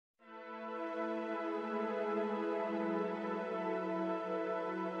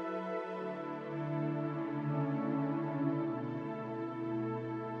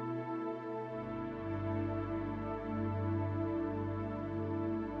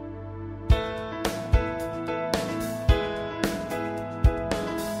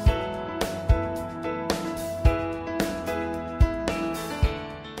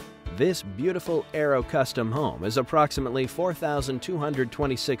This beautiful Aero custom home is approximately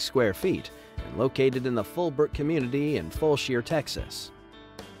 4,226 square feet and located in the Fulbrook community in Fulshear, Texas.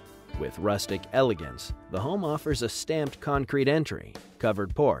 With rustic elegance, the home offers a stamped concrete entry,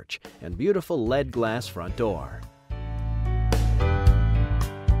 covered porch, and beautiful lead glass front door.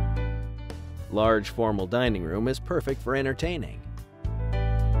 Large formal dining room is perfect for entertaining.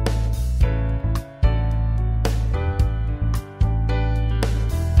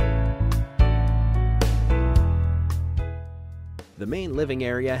 The main living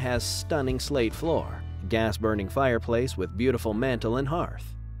area has stunning slate floor, gas-burning fireplace with beautiful mantel and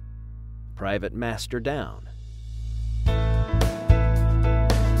hearth. Private master down.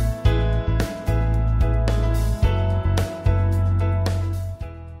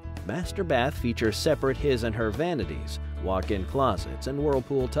 Master bath features separate his and her vanities, walk-in closets, and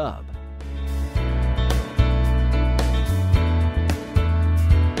whirlpool tub.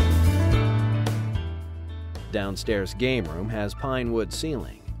 Downstairs game room has pine wood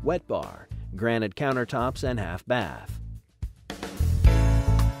ceiling, wet bar, granite countertops, and half bath.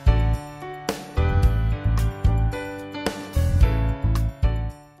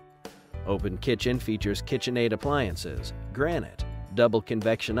 Open kitchen features KitchenAid appliances, granite, double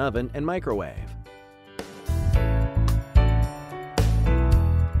convection oven, and microwave.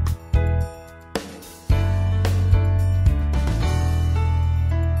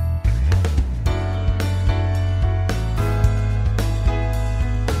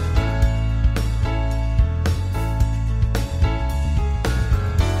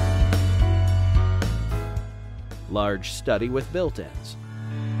 Large study with built-ins.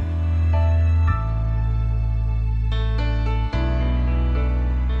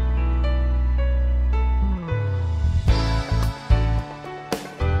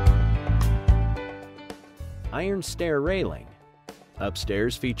 Iron stair railing.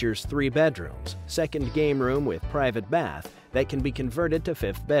 Upstairs features 3 bedrooms, second game room with private bath that can be converted to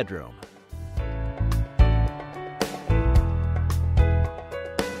 5th bedroom.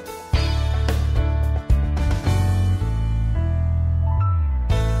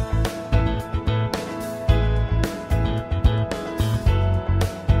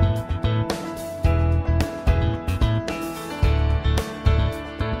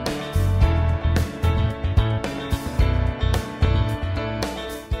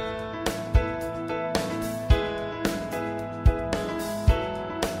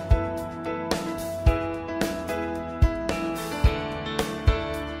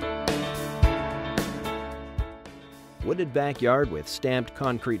 Wooded backyard with stamped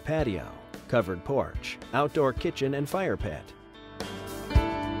concrete patio, covered porch, outdoor kitchen, and fire pit.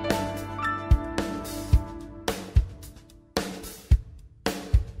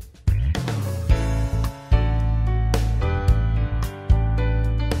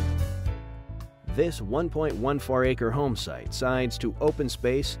 This 1.14-acre home site sides to open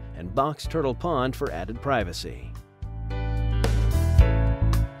space and box turtle pond for added privacy.